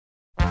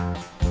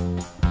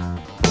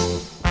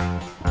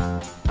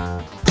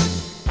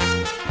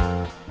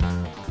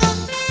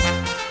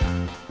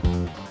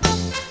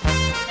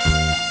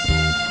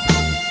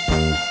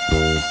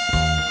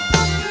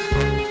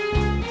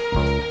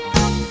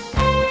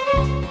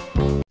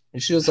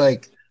And she was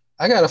like,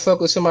 I gotta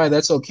fuck with somebody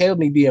that's okay with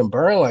me being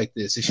burned like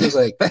this. And she was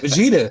like,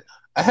 Vegeta,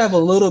 I have a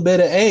little bit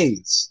of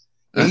AIDS.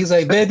 And he's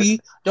like, baby,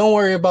 don't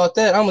worry about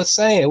that. I'm a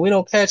Saiyan. We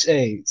don't catch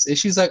AIDS. And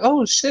she's like,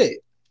 oh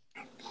shit.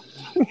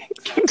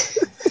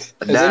 Has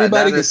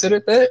anybody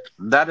considered that?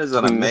 That is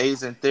an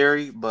amazing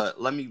theory,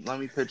 but let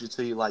me pitch it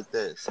to you like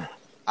this.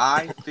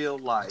 I feel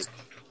like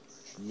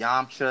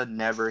Yamcha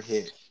never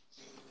hit.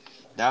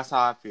 That's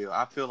how I feel.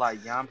 I feel like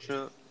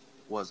Yamcha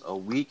was a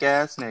weak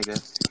ass nigga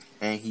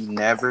and he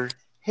never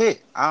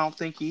hit. I don't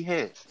think he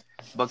hit.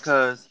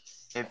 Because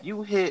if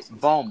you hit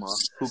Bulma,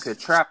 who could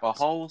trap a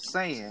whole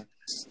Saiyan,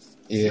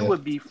 you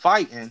would be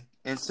fighting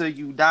until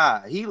you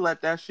die. He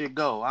let that shit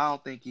go. I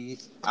don't think he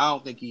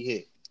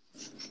hit.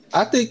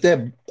 I think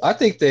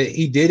that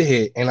he did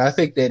hit, and I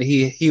think that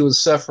he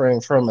was suffering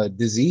from a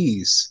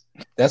disease.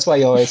 That's why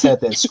he always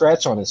had that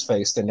scratch on his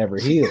face that never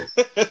healed.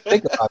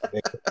 Think about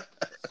it, nigga.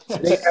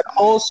 He had a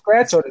whole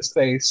scratch on his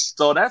face.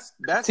 So that's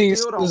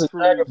still don't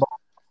prove.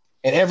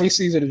 And every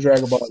season of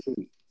Dragon Ball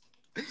Z.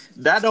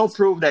 That don't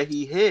prove that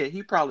he hit.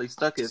 He probably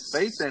stuck his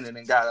face in it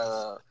and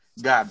got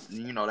that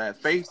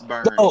face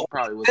burn. No, he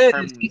probably was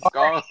permanently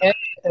scarred.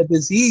 A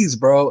disease,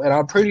 bro, and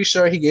I'm pretty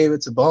sure he gave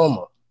it to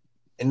Bulma.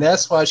 And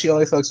that's why she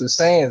only fucks with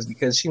Saiyans,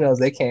 because she knows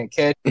they can't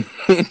catch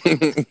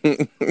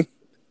it.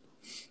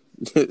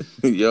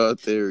 Your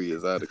theory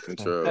is out of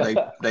control.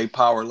 They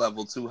power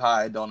level too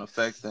high, it don't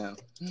affect them.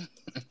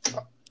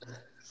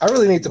 I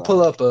really need to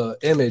pull up an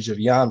image of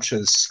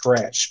Yamcha's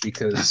scratch,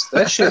 because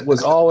that shit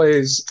was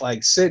always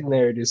like sitting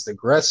there just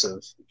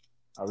aggressive.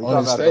 Are we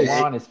talking about the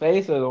one on his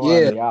face or the one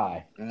on the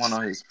eye? The one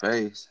on his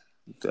face.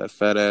 That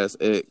fat ass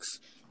X.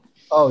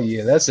 Oh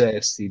yeah, that's an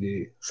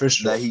STD for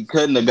sure. That he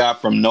couldn't have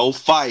got from no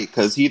fight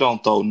because he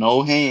don't throw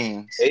no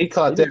hands. Yeah, he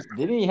caught that.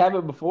 Didn't he have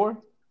it before?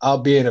 I'll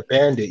being a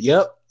bandit.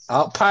 Yep,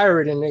 out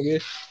pirating,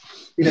 nigga.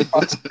 He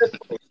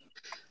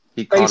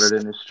caught it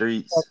in the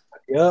streets.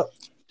 Yep.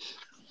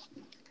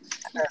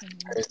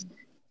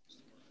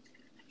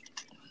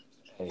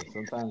 Hey,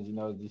 sometimes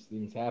these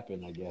things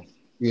happen, I guess.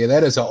 Yeah,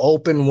 that is an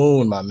open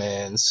wound, my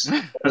mans.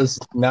 That is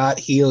not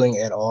healing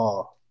at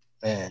all,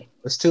 man.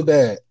 It's too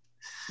bad.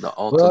 The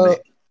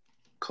ultimate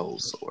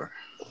cold sore.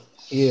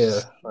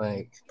 Yeah,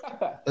 like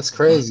that's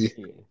crazy.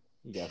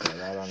 He got that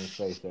right on his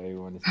face for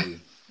everyone to see.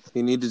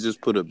 He need to just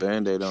put a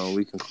Band-Aid on.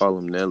 We can call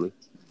him Nelly.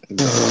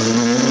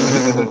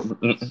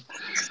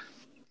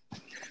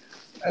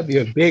 That'd be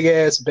a big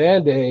ass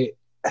Band-Aid.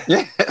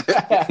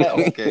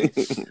 Okay.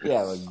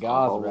 Yeah, with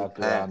gauze wrapped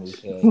around his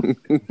head.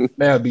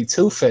 Man, it'd be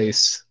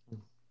Two-Face.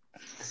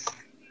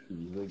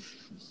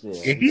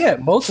 If he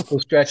had multiple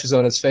scratches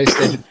on his face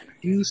that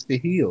refused to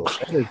heal.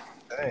 That is,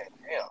 damn.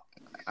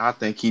 I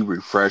think he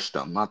refreshed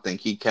them. I think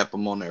he kept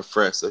them on there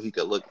fresh so he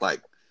could look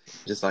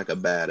just like a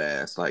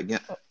badass. Like, yeah.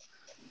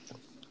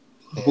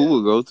 Who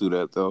would go through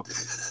that though?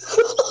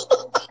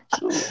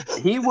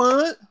 He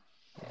would.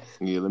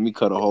 Yeah, let me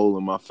cut a hole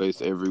in my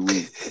face every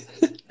week.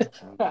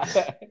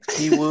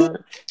 He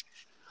would.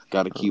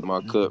 Got to keep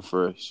my cut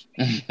fresh.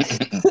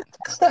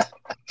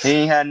 He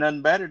ain't had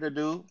nothing better to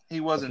do. He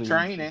wasn't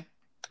training.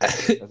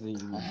 That's what he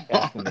was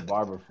asking the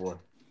barber for.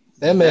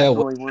 That man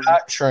was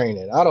not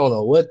training. I don't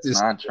know what this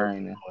not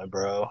training,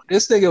 bro.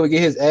 This nigga would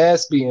get his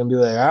ass beat and be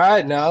like, all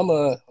right, now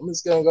I'm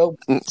just gonna go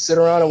sit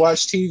around and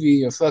watch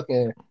TV and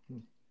fucking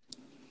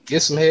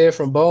get some head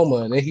from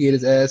Bulma, and then he get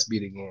his ass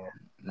beat again.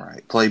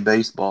 Right. Play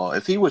baseball.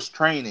 If he was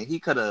training, he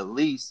could have at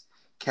least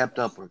kept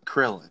up with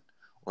Krillin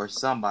or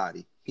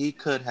somebody. He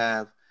could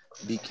have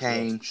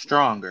became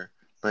stronger,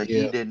 but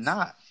he did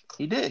not.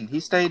 He didn't. He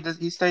stayed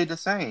the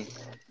same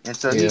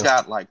until he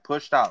got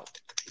pushed out.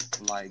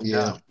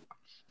 Done.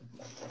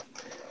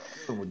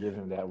 Will give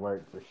him that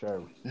work for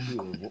sure.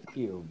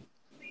 He'll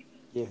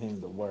give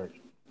him the work.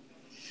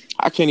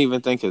 I can't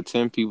even think of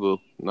 10 people.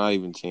 Not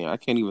even 10. I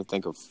can't even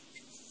think of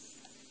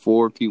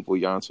 4 people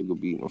Yamcha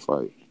could beat in a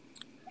fight.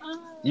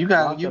 You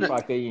got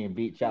could even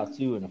beat Chao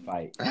Chu in a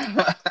fight.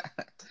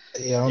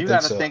 You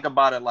got to think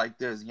about it like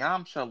this: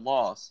 Yamcha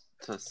lost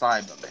to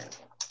Cyberman.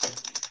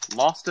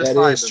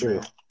 That is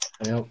true.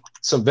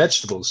 Some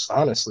vegetables,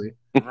 honestly.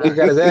 Right. He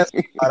got his ass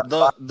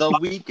the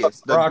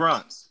weakest, the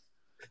grunts.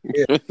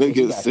 Yeah.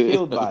 He got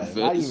killed by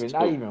it.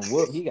 Not even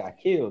whooped. He got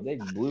killed. They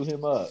blew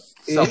him up.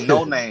 Some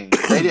no names.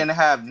 They didn't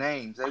have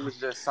names. They was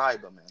just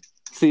Cybermen.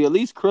 See, at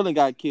least Krillin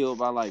got killed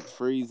by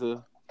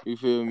Frieza. You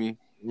feel me?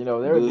 There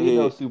would be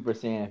no Super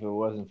Saiyan if it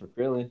wasn't for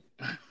Krillin.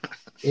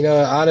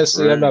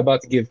 Honestly, right. I'm not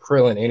about to give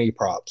Krillin any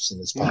props in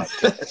this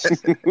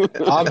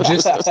podcast. I'm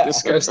just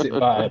disgusted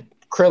by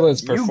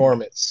Krillin's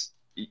performance.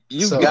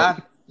 You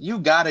got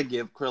to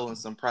give Krillin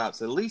some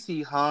props. At least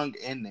he hung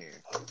in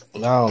there.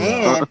 No.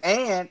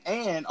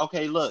 And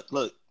okay, look.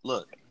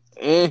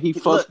 And he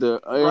fucked the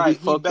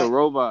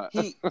robot.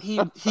 He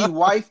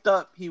wifed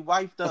up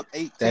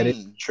 18. That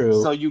is true.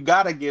 So you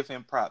got to give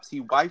him props.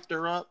 He wifed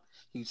her up.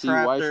 He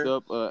trapped her.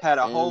 Had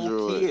a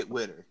whole kid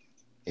with her.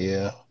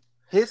 Yeah.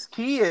 His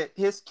kid,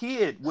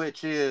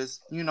 which is,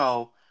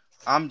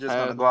 I'm just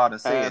gonna go out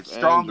and say it,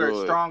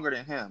 stronger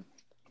than him.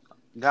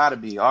 Gotta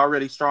be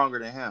already stronger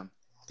than him.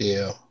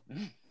 Yeah.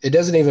 It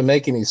doesn't even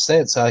make any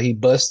sense how he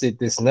busted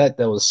this nut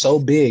that was so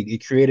big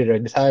it created an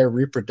entire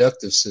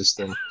reproductive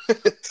system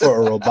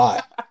for a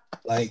robot.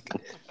 Like,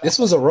 this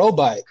was a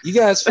robot. You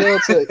guys fail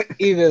to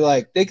even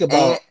like think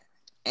about how.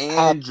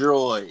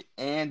 Android.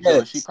 She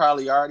Yes.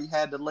 probably already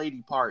had the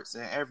lady parts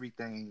and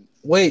everything.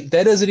 Wait,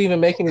 that doesn't even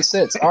make any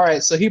sense. All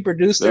right, so he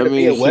produced her That to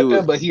be a means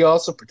weapon, but he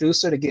also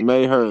produced her to get.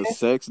 made her a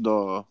sex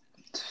doll.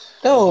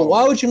 No,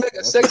 why Oh, would you make a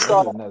that's sex that's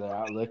doll? another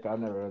outlook. I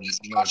never It's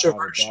thought it that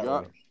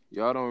controversial. way.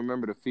 Y'all don't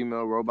remember the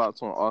female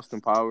robots on Austin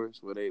Powers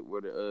where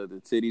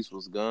the titties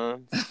was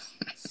guns?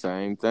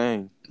 Same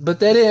thing. But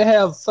they didn't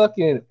have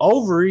fucking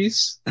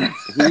ovaries.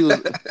 He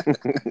was.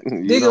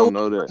 You don't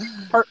know that.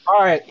 All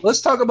right,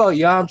 let's talk about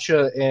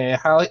Yamcha and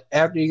how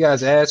after you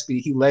guys asked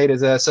me, he laid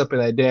his ass up in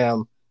that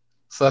damn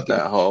fucking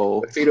That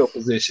whole fetal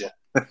position.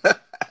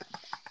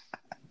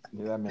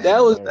 Yeah, That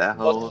was that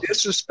the most whole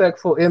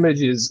disrespectful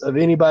images of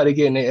anybody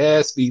getting their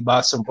ass beat by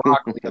some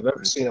broccoli I've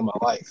ever seen in my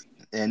life.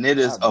 and it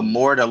is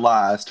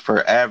immortalized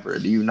forever.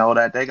 Do you know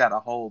that? They got a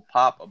whole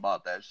pop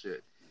about that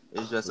shit.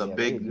 It's just a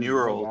big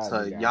mural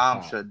to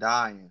Yamcha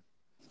dying.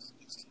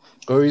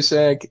 What were you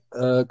saying,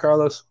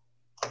 Carlos?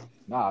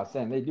 No, I'm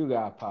saying they do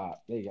got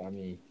pop. I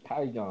mean,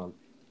 how you gonna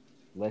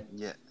let?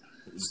 Yeah.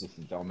 It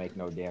just don't make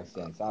no damn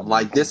sense. I'm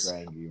Like this. super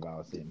angry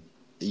about it.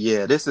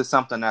 Yeah, this is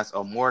something that's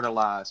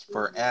immortalized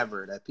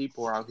forever that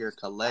people are out here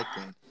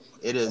collecting.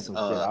 It is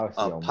a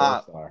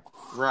pop,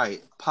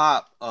 right?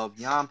 Pop of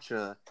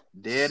Yamcha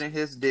dead in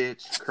his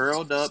ditch,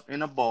 curled up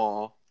in a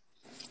ball,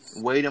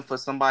 waiting for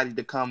somebody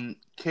to come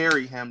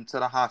carry him to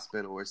the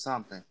hospital or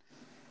something.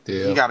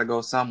 Yeah. He got to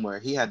go somewhere.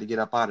 He had to get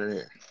up out of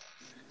there.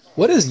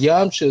 What is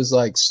Yamcha's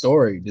like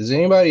story? Does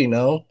anybody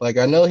know? Like,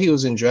 I know he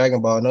was in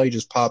Dragon Ball. I know he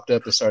just popped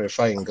up and started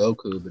fighting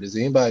Goku. But does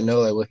anybody know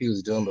like what he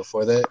was doing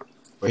before that?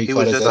 Where he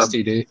caught his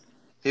STD?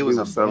 He was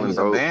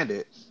a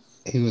bandit.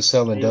 He was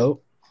selling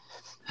dope.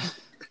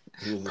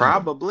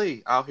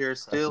 Probably out here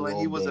stealing.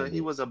 He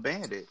was a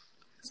bandit.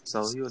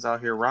 So he was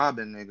out here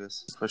robbing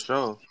niggas for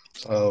sure.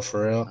 Oh,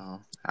 for real?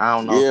 I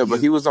don't know. Yeah,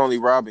 but he was only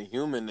robbing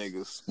human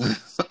niggas.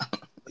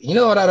 You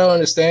know what I don't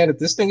understand? If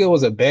this nigga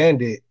was a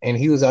bandit and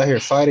he was out here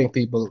fighting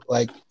people,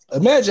 like,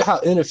 imagine how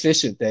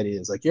inefficient that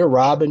is. Like, you're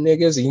robbing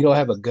niggas and you don't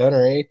have a gun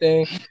or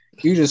anything.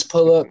 You just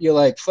pull up, you're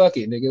like, fuck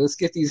it, nigga, let's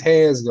get these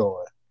hands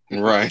going.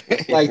 Right.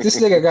 Like,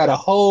 this nigga got a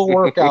whole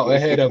workout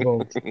ahead of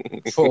him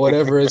for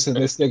whatever is in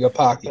this nigga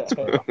pockets,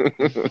 bro.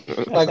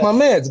 Like, my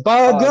man's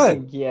buy a gun. I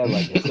think he had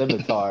like a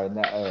scimitar and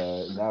that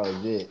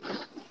was it.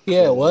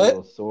 Yeah,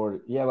 what?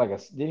 Sword. Yeah,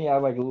 didn't he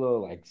have like a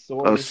little like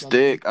sword? A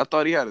stick. I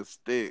thought he had a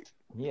stick.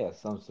 Yeah,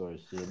 some sort of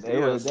shit. They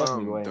were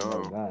definitely going to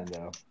no gun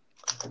though.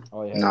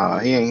 Oh yeah. No,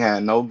 he ain't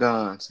had no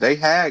guns. They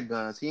had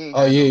guns. He ain't.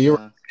 Oh had yeah, no you're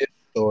guns.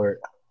 sword.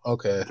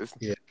 Okay.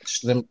 Yeah,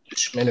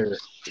 Schmitter.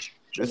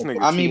 This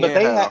nigga, but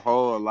they had a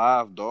whole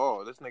alive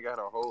dog. This nigga had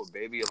a whole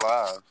baby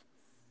alive.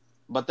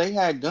 But they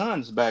had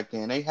guns back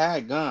then. They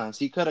had guns.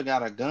 He could have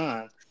got a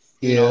gun.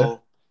 You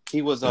know,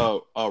 he was a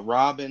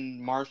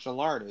robbing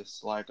martial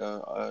artist, like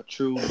a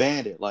true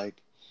bandit.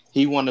 Like,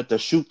 he wanted to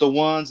shoot the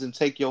ones and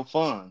take your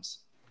funds.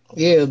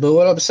 Yeah, but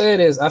what I'm saying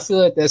is, I feel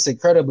like that's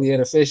incredibly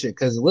inefficient.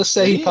 Because let's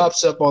say he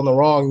pops up on the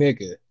wrong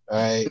nigga, all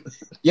right?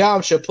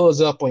 Yamcha pulls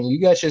up on you.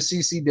 You got your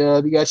CC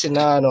dub, you got your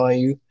 9 on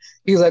you.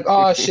 He's like,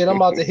 oh shit, I'm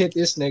about to hit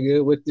this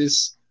nigga with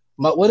this.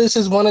 What is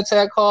his one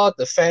attack called?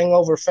 The Fang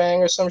over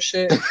Fang or some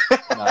shit? The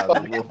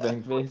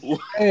Wolfang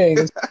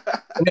Fist.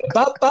 And then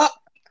bop bop.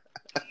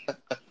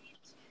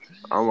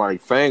 I'm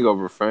like Fang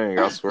over Fang.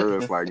 I swear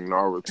that's like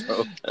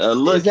Naruto.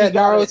 Look, is that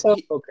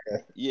Naruto?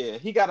 Okay. Yeah,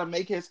 he got to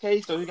make his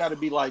case, so he got to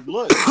be like,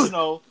 look,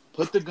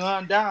 put the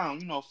gun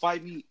down.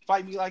 Fight me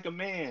like a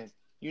man.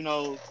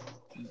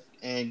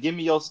 And give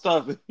me your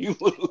stuff.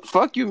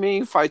 Fuck you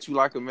mean fight you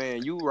like a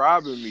man? You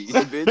robbing me,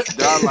 bitch.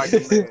 Die like a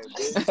man,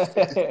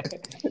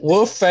 bitch.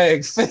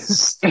 Wolfang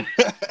Fist.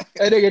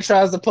 That nigga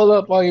tries to pull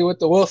up on you with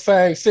the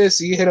Wolfang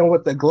Fist. You hit him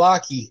with the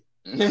Glocky.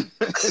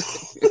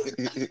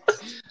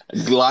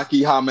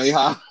 Glocky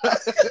Hameha.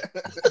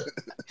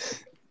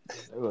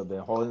 It would have been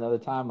a whole another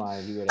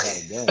timeline if you would have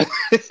had a gun.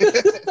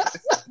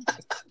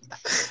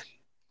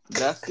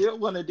 That still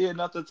wouldn't have did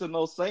nothing to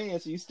no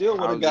Saiyans. You still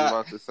would have got.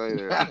 About to say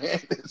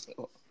that.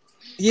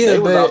 Yeah, they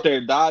was out there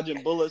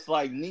dodging bullets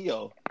like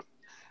Neo.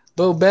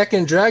 But back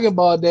in Dragon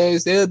Ball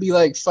days, they would be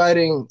like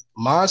fighting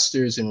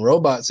monsters and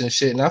robots and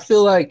shit. And I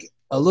feel like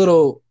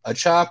a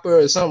chopper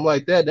or something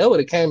like that would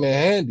have came in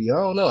handy. I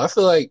don't know. I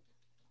feel like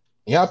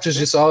Yamcha's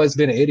just always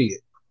been an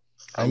idiot.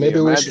 Maybe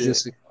we should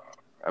just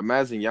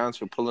imagine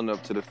Yamcha pulling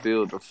up to the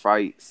field to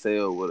fight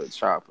Cell with a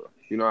chopper.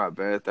 You know how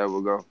bad that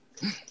would go.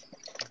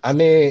 I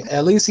mean,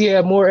 at least he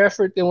had more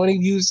effort than when he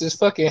used his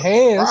fucking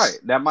hands. Right.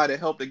 That might have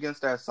helped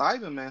against that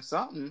Cyberman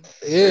something.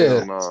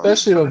 Yeah.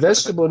 Especially the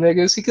vegetable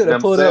niggas. He could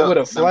have pulled up with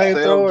a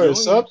flamethrower or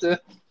something.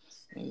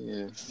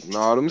 Yeah.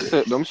 No, them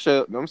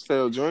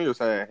Cell Juniors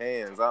had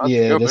hands.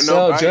 The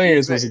Cell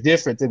Juniors was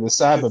different than the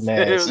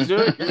Cyberman.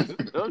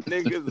 Them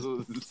niggas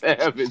was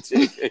savage.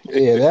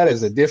 Yeah, that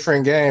is a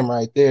different game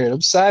right there. Them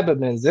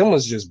Cybermen, them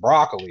was just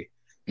broccoli.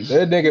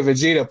 That nigga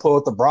Vegeta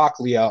pulled the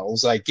broccoli out and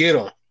was like, get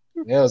him.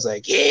 And I was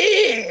like,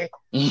 yeah.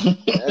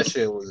 That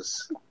shit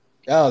was.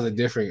 That was a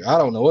different. I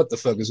don't know what the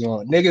fuck is going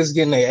on. Niggas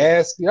getting their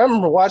ass. I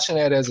remember watching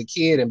that as a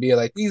kid and being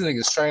like, these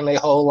niggas train their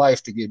whole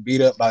life to get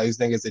beat up by these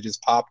niggas that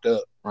just popped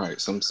up. Right,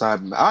 some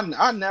side.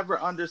 I never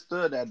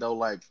understood that though.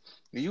 Like,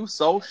 you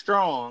so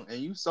strong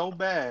and you so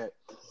bad.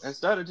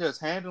 Instead of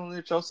just handling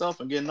it yourself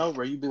and getting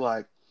over it, you be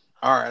like,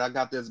 all right, I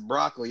got this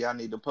broccoli I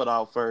need to put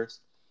out first.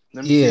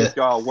 Let me see if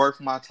y'all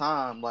worth my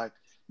time. Like,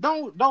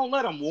 don't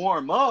let them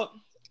warm up.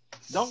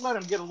 Don't let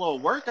them get a little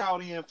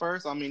workout in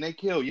first. I mean, they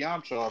killed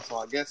Yamcha, so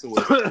I guess it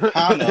was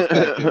kind of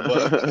effective.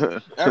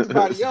 But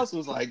everybody else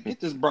was like, get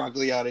this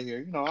broccoli out of here.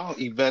 You know, I don't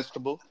eat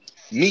vegetable.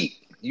 Meat.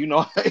 You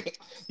know,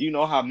 you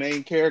know how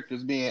main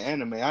characters be in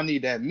anime. I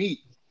need that meat.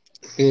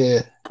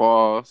 Yeah.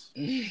 Pause.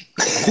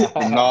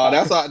 No,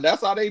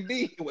 that's how they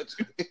be. What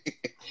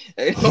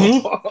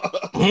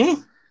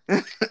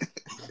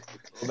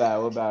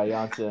about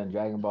Yamcha and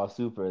Dragon Ball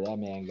Super? That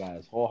man got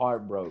his whole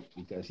heart broke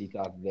because he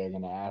thought that they were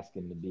gonna ask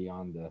him to be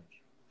on the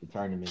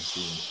tournament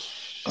team,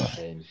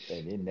 and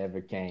it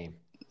never came.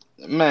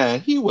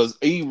 Man, he was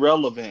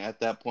irrelevant at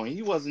that point.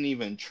 He wasn't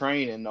even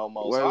training no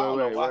more. So I don't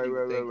know why he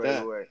would think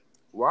that.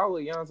 Why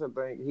would Yamcha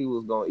think he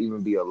was gonna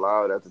even be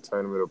allowed at the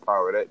Tournament of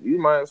Power? That you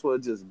might as well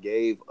just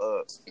gave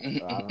up.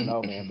 I don't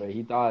know, man, but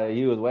he thought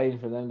he was waiting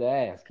for them to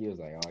ask. He was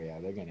like, "Oh yeah,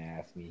 they're gonna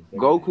ask me."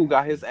 Goku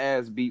got his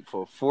ass beat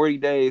for 40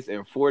 days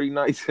and 40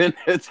 nights in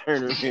that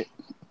tournament.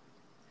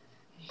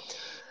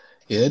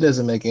 Yeah, it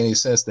doesn't make any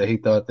sense that he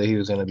thought that he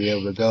was going to be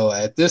able to go.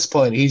 At this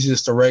point, he's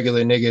just a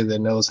regular nigga that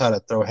knows how to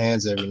throw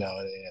hands every now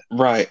and then.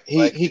 Right.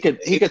 He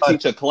could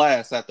teach a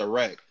class at the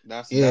rec.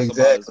 That's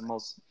exactly. about his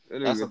most.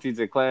 That's a teach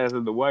a class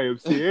in the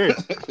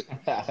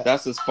YMCA.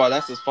 That's as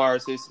far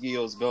as his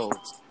skills go.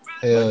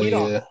 Hell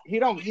yeah. He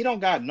don't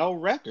got no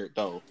record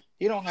though.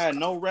 He don't have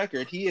no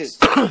record. He is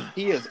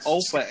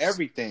 0 for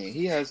everything.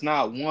 He has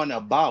not won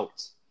a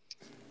bout.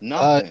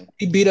 Nothing.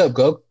 He beat up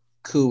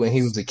Goku when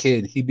he was a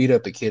kid. He beat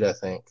up a kid, I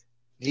think.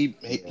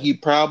 He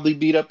probably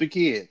beat up a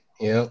kid.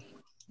 Yeah.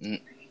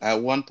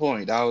 At one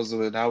point, that was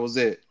it.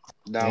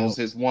 That was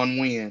his one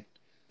win,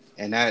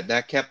 and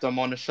that kept him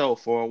on the show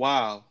for a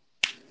while.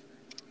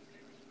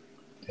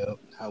 Yep.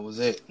 That was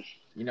it.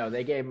 You know,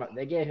 they gave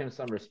him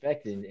some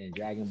respect in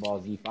Dragon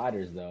Ball Z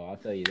Fighters, though. I'll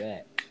tell you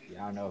that.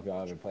 I don't know if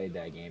y'all ever played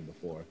that game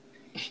before.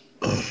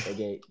 They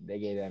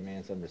gave that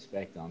man some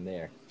respect on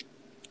there.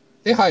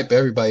 They hype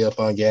everybody up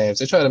on games.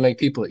 They try to make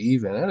people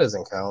even. That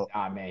doesn't count.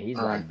 Ah, man, he's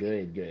like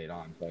good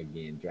on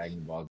fucking Dragon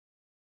Ball.